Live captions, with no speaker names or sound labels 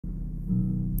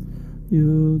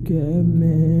You gave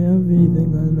me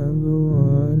everything I never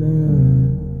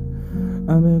wanted.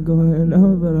 I've been going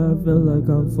up, but I feel like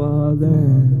I'm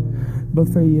falling.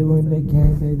 But for you in the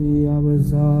game, baby, I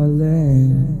was all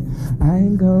in. I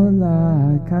ain't gonna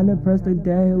lie, kinda pressed the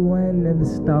day one and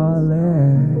it's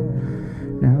stalling.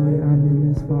 Now I'm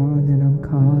in this fall and I'm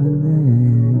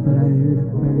calling, but I hear the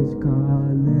birds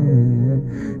calling.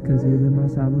 Cause you lit my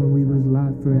side when we was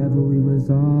locked forever, we was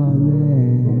all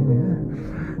in.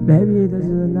 Baby, this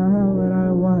is not what I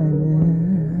wanted.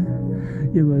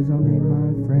 You was only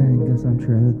my friend, guess I'm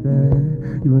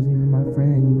tripping. You wasn't even my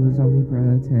friend, you was only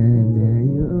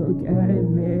pretending. You gave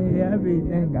me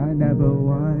everything I never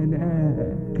wanted.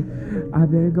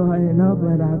 I've been going up,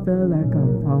 but I feel like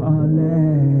I'm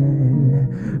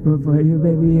falling. But for you,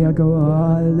 baby, I go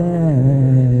all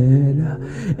in.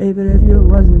 Even if you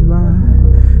wasn't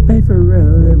mine, babe, for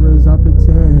real, it was all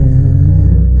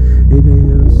pretend. Even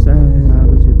you said I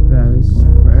was your best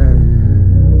friend.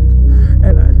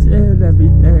 And I did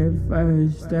everything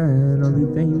first, and only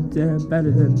thing you did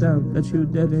better than them that you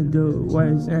didn't do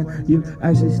worse. And you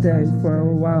actually stayed for a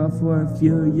while, for a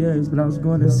few years, but I was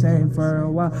going insane for a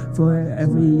while, for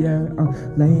every year.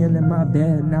 Laying in my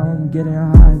bed, now I'm getting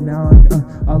high. Now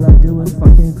all I do is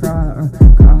fucking cry,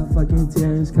 cry fucking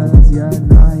tears, cause you're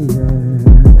not here.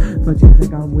 But you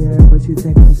think I'm weird, but you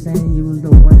think I'm sane. You was the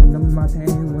one in my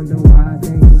pain, wonder why I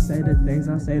think you say the things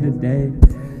I say today.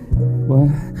 Well,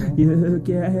 you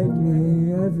gave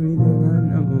me everything I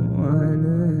never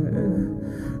wanted.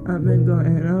 I've been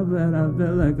going up, but I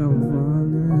feel like I'm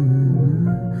falling.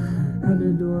 I've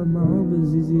been doing my own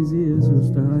business, easy as we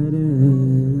started.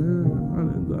 I've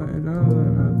been going up, but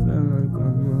I feel like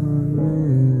I'm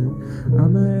falling.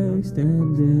 I'ma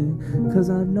extend it, cause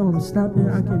I know I'm stopping,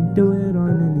 I can do it on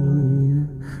any.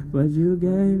 But you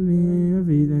gave me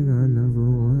everything I never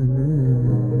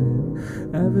wanted.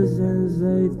 Ever since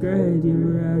 8th grade, you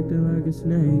were acting like a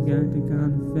snake, acting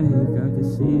kinda fake. I could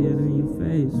see it in your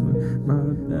face when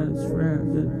my best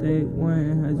friend, the date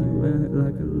one, had you wet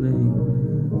like a lake.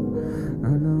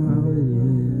 I know how it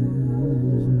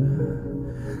is.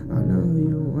 I know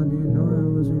you wanted to know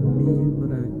it wasn't me,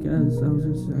 but I guess I was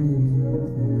the same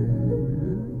thing.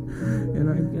 And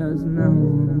I guess now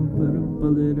I'ma put a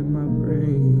bullet in my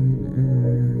brain.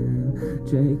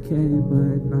 JK,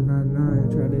 but nah,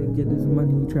 try to get this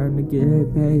money, trying to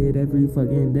get paid every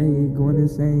fucking day, going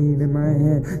insane in my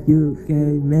head. You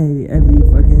gave me every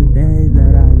fucking thing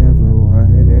that I never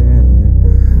wanted.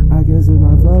 I guess with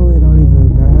my flow, it don't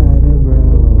even matter, bro,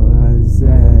 I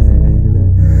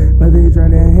said. But they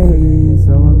tryna hate,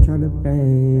 so I'm tryna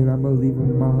paint. I'ma leave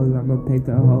them all, I'ma paint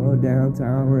the whole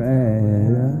downtown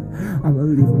red. I'ma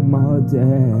leave them all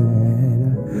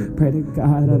dead. Pray to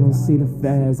God I don't see the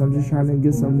fast. I'm just trying to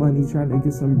get some money, trying to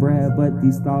get some bread. But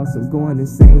these thoughts are going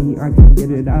insane, I can't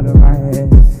get it out of my head.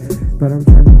 But I'm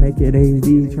trying to make it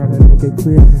HD, trying to make it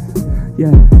clear.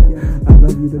 Yeah, I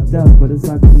love you to death, but it's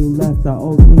like when you left, the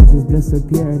old me just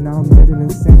disappeared. Now I'm getting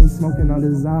insane, smoking all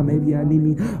this out. Maybe I need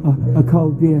me a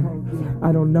cold beer.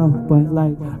 I don't know, but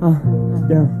like,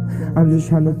 damn. I'm just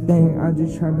trying to think, I'm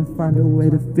just trying to find a way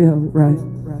to feel right.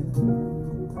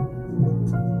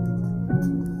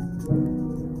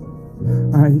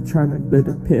 I ain't tryna live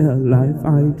a pill life,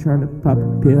 I ain't tryna pop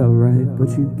a pill, right? But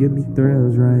you give me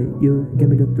thrills, right? You give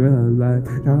me the thrill, like,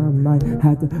 now I might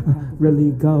have to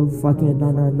really go fucking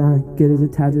 999. Get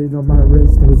it tattooed on my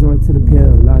wrist and resort to the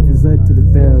pill life, resort to the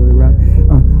thrill, right?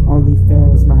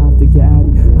 OnlyFans might have to get out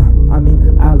of I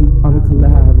mean, Ali on the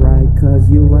collab, right? Cause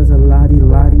you was a lottie,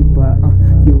 but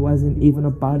you wasn't even a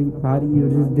body. You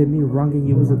just did me wrong and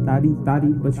you was a thotty,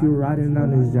 but you riding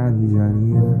on this Johnny,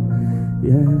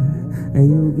 yeah. And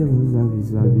you give me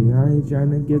sloppy. I ain't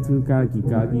trying to get too cocky,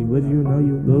 but you know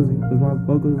you losing. Cause my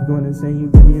vocals going insane. You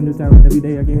get me in the town every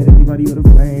day. I can hit anybody with a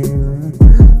flame.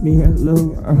 Me and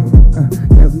Lou,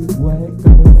 every way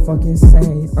going fucking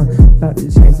insane. About to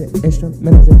change the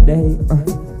instrumental today.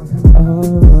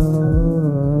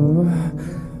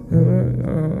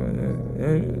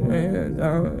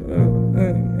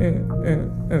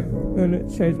 Gonna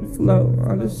change the flow,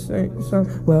 I'm just saying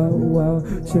something. Well,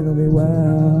 she know me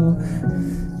well.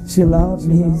 She love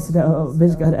me still,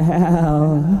 bitch got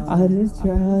hell. All these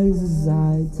drugs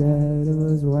I did, it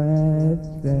was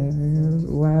worth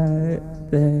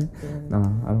it. Nah,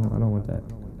 I don't want that.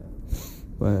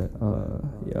 But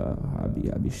yeah,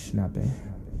 I be snapping.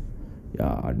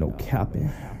 Yeah, no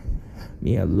capping.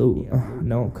 Me and Lou,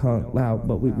 don't come loud,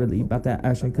 but we really about that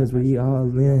action, cause we all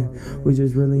in. We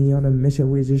just really on a mission,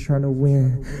 we just trying to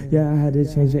win. Yeah, I had to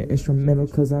change the instrumental,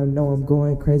 cause I know I'm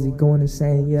going crazy, going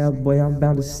insane. Yeah, boy, I'm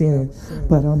bound to sin,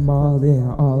 but I'm all in.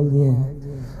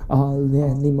 all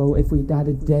in. Nemo, if we die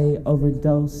today,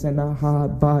 overdose in a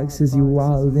hot box, is you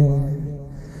all in?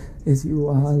 Is you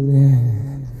all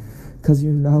in? Cause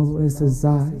you know it's a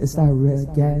Zod, it's that real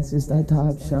gas, it's that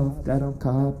top shelf that I'm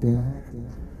copping.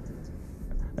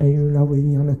 And you know we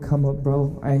on the come up,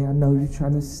 bro. Hey, I know you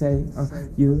tryna say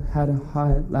you had a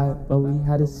hard life, but we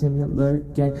had a similar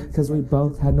game. Cause we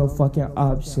both had no fucking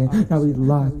option. Now we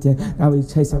locked in, now we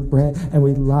chasing bread and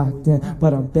we locked in.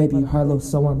 But I'm baby Harlow,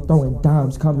 so I'm throwing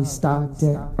dimes, call me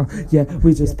Stockton. Yeah,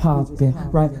 we just poppin',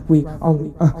 right? We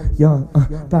only young,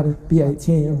 about to be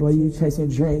 18, boy, you chasing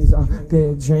dreams.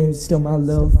 Big dreams, still my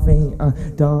little fiend.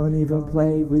 Don't even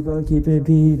play, we gon' keep it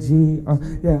PG.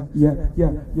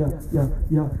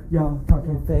 Y'all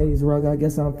talking phase rug, I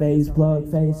guess I'm phase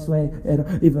plug, phase sway. It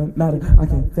don't even matter, I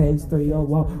can phase through your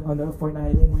wall on the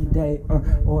Fortnite any day,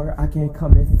 or I can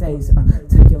come in phase,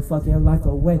 take your fucking life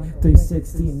away.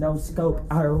 360, no scope,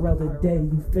 IRL today.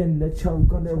 You finna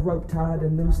choke on the rope, tie the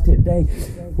noose today.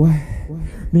 What?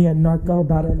 Me and Narco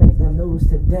about to make the news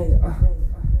today.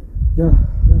 Yeah.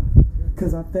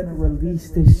 Cause I finna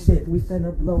release this shit. We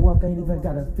finna blow up, ain't even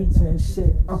got a feature and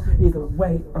shit. Either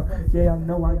way, yeah, I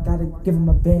know I gotta give him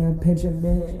a band, pinch him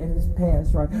in his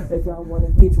pants, right? If y'all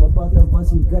wanna feature with both of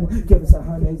us, you gonna give us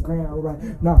 100 grand,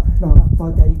 right? Nah,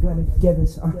 fuck that, you gonna give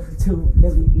us 2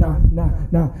 million,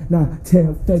 nah,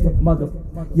 10 figure mother.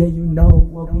 Yeah, you know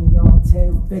what we on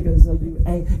 10 figures, so you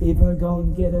ain't even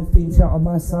gonna get a feature on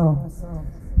my song.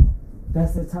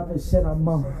 That's the type of shit I'm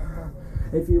on.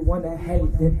 If you wanna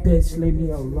hate, then bitch, leave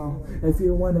me alone. If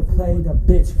you wanna play, then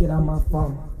bitch, get on my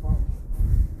phone.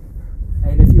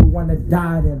 And if you wanna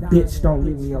die, then bitch, don't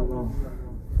leave me alone.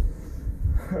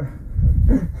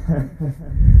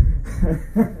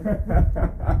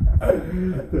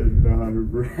 They're not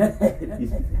ready.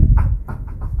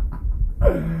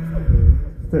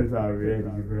 They're not ready,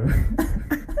 bro.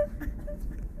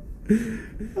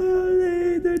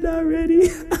 Oh, they're not ready.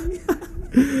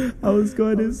 I was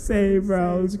going to say,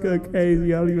 bro, I was going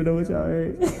crazy. I don't even know what y'all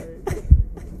heard. It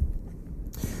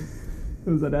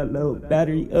was on that low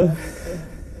battery.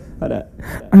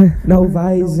 No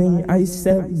visine, I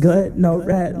said good, no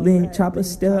rattling. Chopper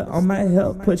still on my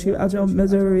hip, put you out your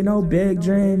misery, no big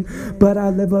dream. But I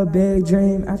live a big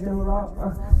dream. After all,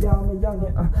 yeah, I'm a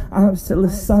youngin', I'm still a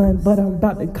son, but I'm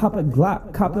about to cop a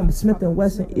Glock, cop a Smith &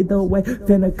 Wesson, either way,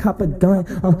 finna cop a gun.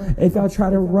 If y'all try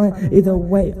to run, either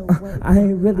way, I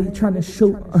ain't really trying to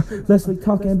shoot, unless we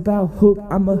talking about hoop.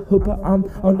 I'm a hooper, I'm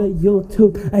on the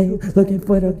YouTube, I ain't looking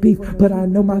for the beef, but I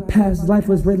know my past life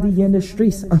was really in the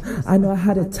streets. I know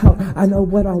how to talk, I know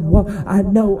what I want, I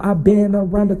know I've been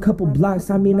around a couple blocks.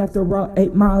 I mean, after all,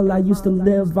 8 Mile I used to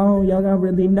live on. Y'all don't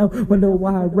really know, wonder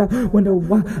why I rap, wonder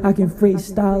why I can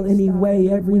freestyle anyway,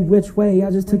 every which way.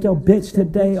 I just took your bitch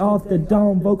today off the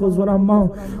dome, vocals what I'm on.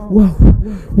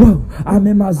 Whoa, I'm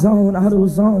in my zone, auto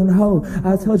zone, ho.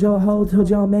 I told your hoe, told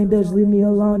your main bitch, leave me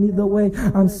alone. Either way,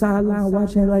 I'm sideline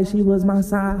watching like she was my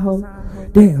side hoe.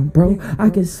 Damn, bro, I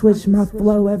can switch my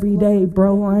flow every day,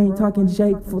 bro. I ain't talking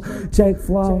Jake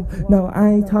Flaw. No, I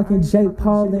ain't talking Jake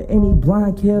Paul or any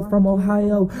blind kid from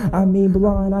Ohio. I mean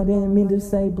blonde, I didn't mean to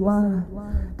say blind.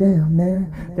 Damn,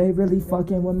 man, they really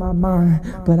fucking with my mind.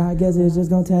 But I guess it's just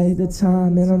gonna take the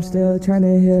time, and I'm still trying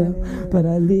to heal. But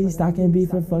at least I can be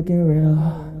for fucking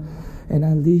real. And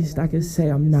at least I can say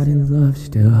I'm not in love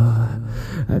still.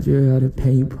 After all the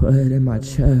pain put in my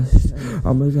chest,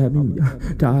 almost had me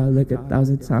die like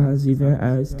 1,000 times, even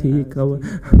as Tico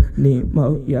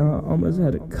Nemo. Yeah, I almost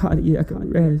had a cardiac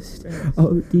arrest.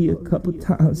 OD a couple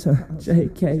times.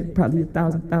 JK, probably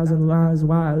 1,000 lines,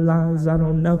 wide lines, I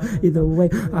don't know. Either way,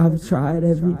 I've tried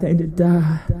everything to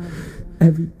die.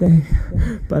 Everything,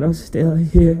 but I'm still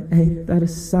here, ain't that a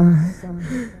sign?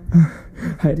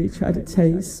 How they try to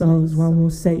take souls, why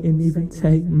won't Satan even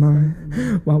take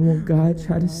mine? Why won't God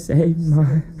try to save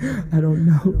mine? I don't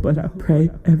know, but I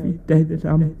pray every day that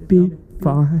I'ma be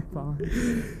fine.